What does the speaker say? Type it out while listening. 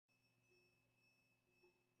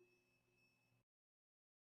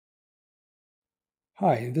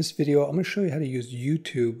Hi, in this video, I'm going to show you how to use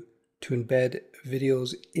YouTube to embed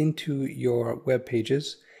videos into your web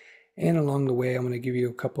pages. And along the way, I'm going to give you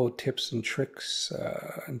a couple of tips and tricks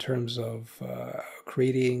in terms of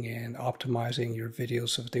creating and optimizing your videos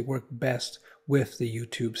so that they work best with the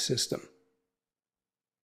YouTube system.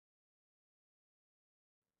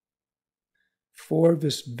 For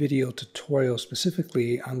this video tutorial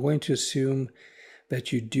specifically, I'm going to assume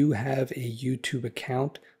that you do have a YouTube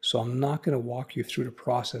account. So I'm not going to walk you through the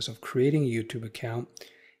process of creating a YouTube account.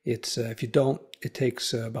 It's if you don't, it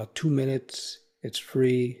takes about 2 minutes. It's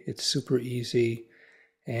free. It's super easy.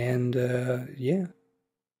 And yeah.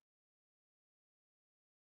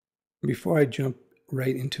 Before I jump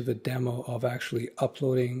right into the demo of actually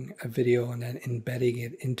uploading a video and then embedding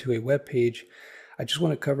it into a web page, I just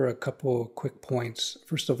want to cover a couple of quick points.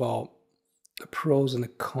 First of all, the pros and the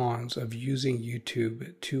cons of using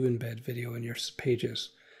YouTube to embed video in your pages.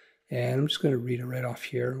 And I'm just going to read it right off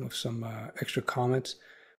here with some extra comments.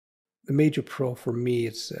 The major pro for me,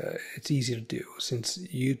 it's easy to do since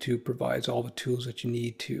YouTube provides all the tools that you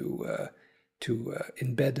need to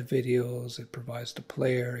embed the videos. It provides the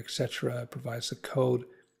player, etc. It provides the code.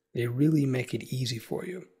 They really make it easy for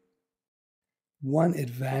you. One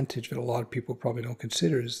advantage that a lot of people probably don't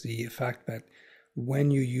consider is the fact that when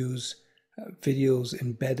you use videos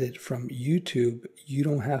embedded from YouTube, you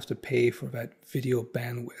don't have to pay for that video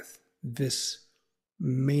bandwidth. This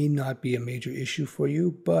may not be a major issue for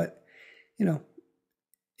you, but you know,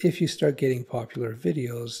 if you start getting popular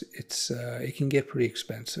videos, it can get pretty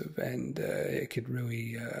expensive, and it could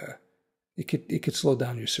really it could slow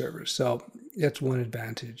down your servers. So that's one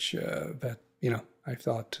advantage that I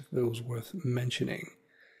thought it was worth mentioning.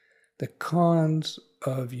 The cons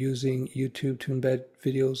of using YouTube to embed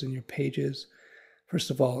videos in your pages: first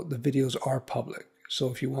of all, the videos are public. So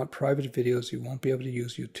if you want private videos, you won't be able to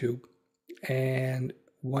use YouTube. And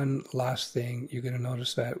one last thing, you're going to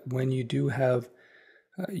notice that when you do have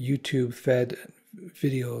YouTube fed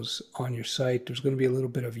videos on your site, there's going to be a little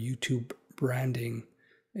bit of YouTube branding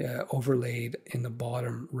overlaid in the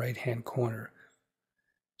bottom right hand corner.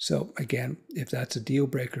 So again, if that's a deal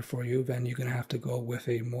breaker for you, then you're going to have to go with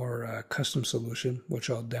a more custom solution, which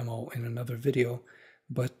I'll demo in another video.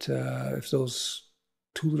 But if those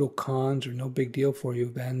two little cons are no big deal for you,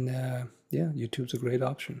 then yeah, YouTube's a great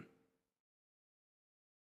option.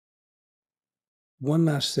 One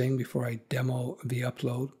last thing before I demo the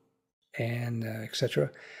upload and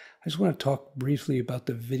etc. I just want to talk briefly about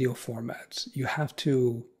the video formats. You have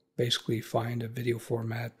to basically find a video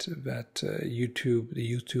format that the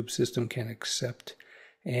YouTube system can accept.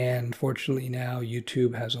 And fortunately now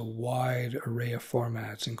YouTube has a wide array of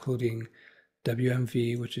formats, including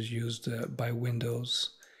WMV, which is used by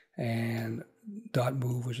Windows, and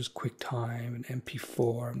 .move, which is QuickTime, and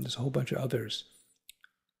MP4, and there's a whole bunch of others.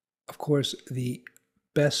 Of course, the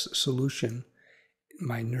best solution,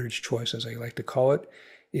 my nerd's choice as I like to call it,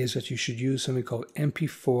 is that you should use something called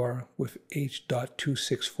MP4 with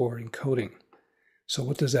H.264 encoding. So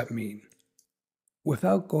what does that mean?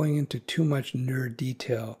 Without going into too much nerd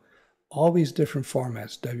detail, all these different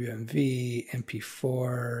formats, WMV,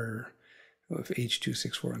 MP4, with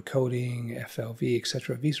H.264 encoding, FLV,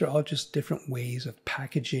 etc., these are all just different ways of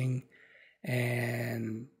packaging up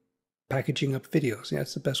videos. Yeah,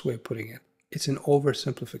 that's the best way of putting it. It's an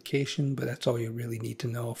oversimplification, but that's all you really need to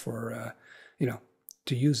know for,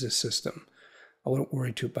 to use this system. I wouldn't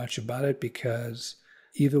worry too much about it because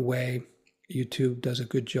either way, YouTube does a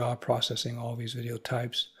good job processing all these video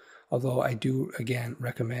types, although I do, again,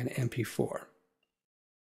 recommend MP4.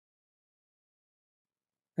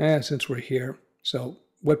 And since we're here, so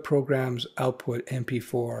what programs output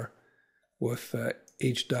MP4 with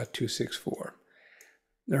H.264?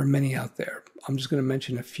 There are many out there. I'm just going to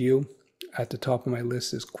mention a few. At the top of my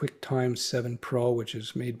list is QuickTime 7 Pro, which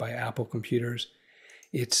is made by Apple Computers.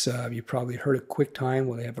 It's you probably heard of QuickTime.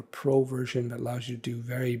 Well, they have a Pro version that allows you to do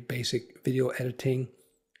very basic video editing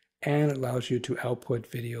and allows you to output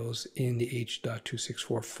videos in the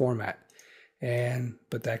H.264 format.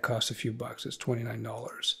 But that costs a few bucks. It's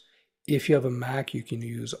 $29. If you have a Mac, you can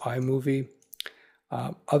use iMovie.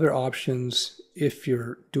 Other options, if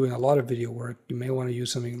you're doing a lot of video work, you may want to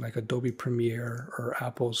use something like Adobe Premiere or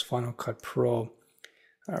Apple's Final Cut Pro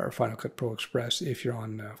or Final Cut Pro Express if you're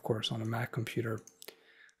on, of course, on a Mac computer.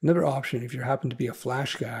 Another option, if you happen to be a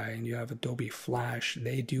Flash guy and you have Adobe Flash,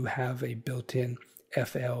 they do have a built-in an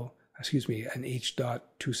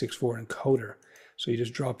H.264 encoder. So you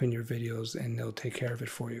just drop in your videos and they'll take care of it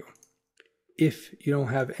for you. If you don't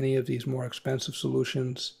have any of these more expensive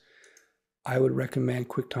solutions, I would recommend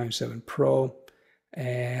QuickTime 7 Pro.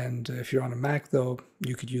 And if you're on a Mac, though,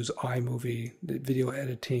 you could use iMovie. The video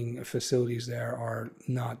editing facilities there are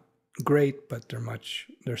not great, but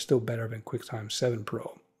they're still better than QuickTime 7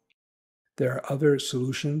 Pro. There are other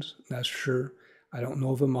solutions, that's sure. I don't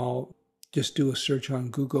know them all. Just do a search on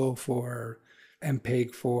Google for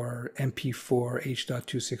MPEG for MP4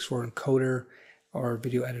 H.264 encoder or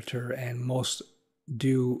video editor, and most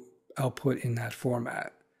do output in that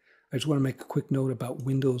format. I just want to make a quick note about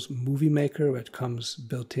Windows Movie Maker, which comes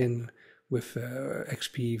built in with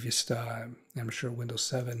XP, Vista, and I'm sure Windows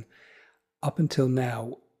 7. Up until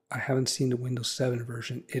now, I haven't seen the Windows 7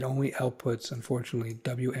 version. It only outputs, unfortunately,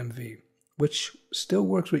 WMV, which still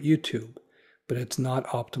works with YouTube, but it's not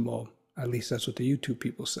optimal. At least that's what the YouTube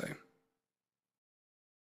people say.